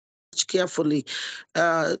carefully.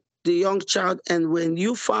 The young child, and when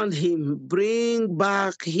you found him, bring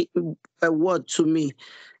back a word to me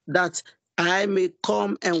that I may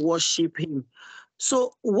come and worship him.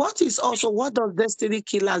 So what does destiny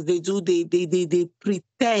killers they do? They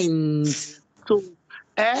pretend to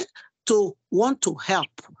to want to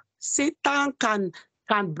help. Satan can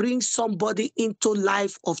bring somebody into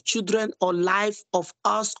life of children or life of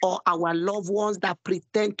us or our loved ones that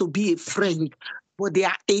pretend to be a friend, but they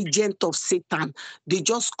are agent of Satan. They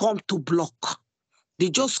just come to block. They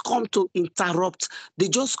just come to interrupt. They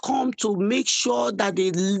just come to make sure that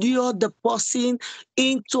they lure the person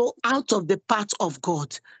out of the path of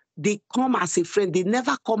God. They come as a friend. They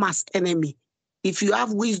never come as enemy. If you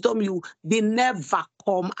have wisdom, they never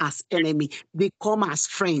come as enemy. They come as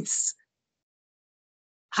friends.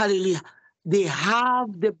 Hallelujah. They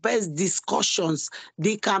have the best discussions.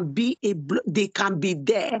 They can be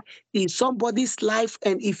there in somebody's life.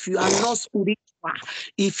 And if you are not spiritual,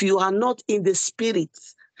 if you are not in the spirit,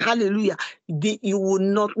 hallelujah, you will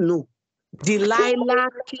not know. Delilah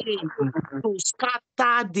came to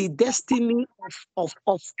scatter the destiny of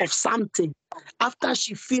something. After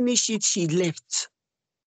she finished it, she left.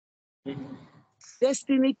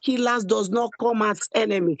 Destiny killers does not come as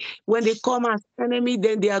enemy. When they come as enemy,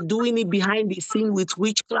 then they are doing it behind the scene with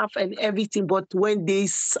witchcraft and everything. But when they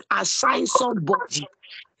assign somebody,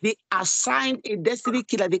 they assign a destiny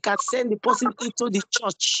killer, they can send the person into the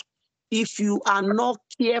church. If you are not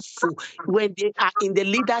careful, when they are in the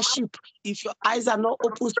leadership, if your eyes are not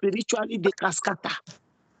open spiritually, they can scatter.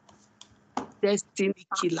 Destiny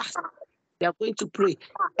killers. They are going to pray.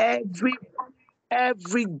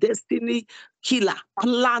 Every destiny killer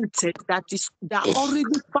planted that already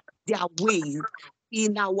found their way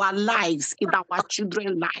in our lives, in our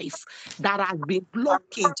children's life, that has been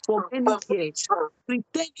blocked for many years,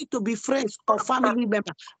 pretending to be friends or family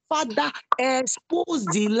members. Father, expose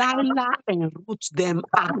Delilah and root them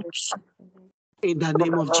out in the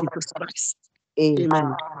name of Jesus Christ.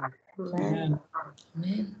 Amen. Amen.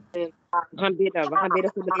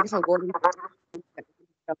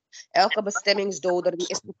 Elke bestemmingsdoder die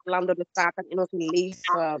is gepland door de Satan in ons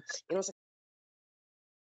leven, in onze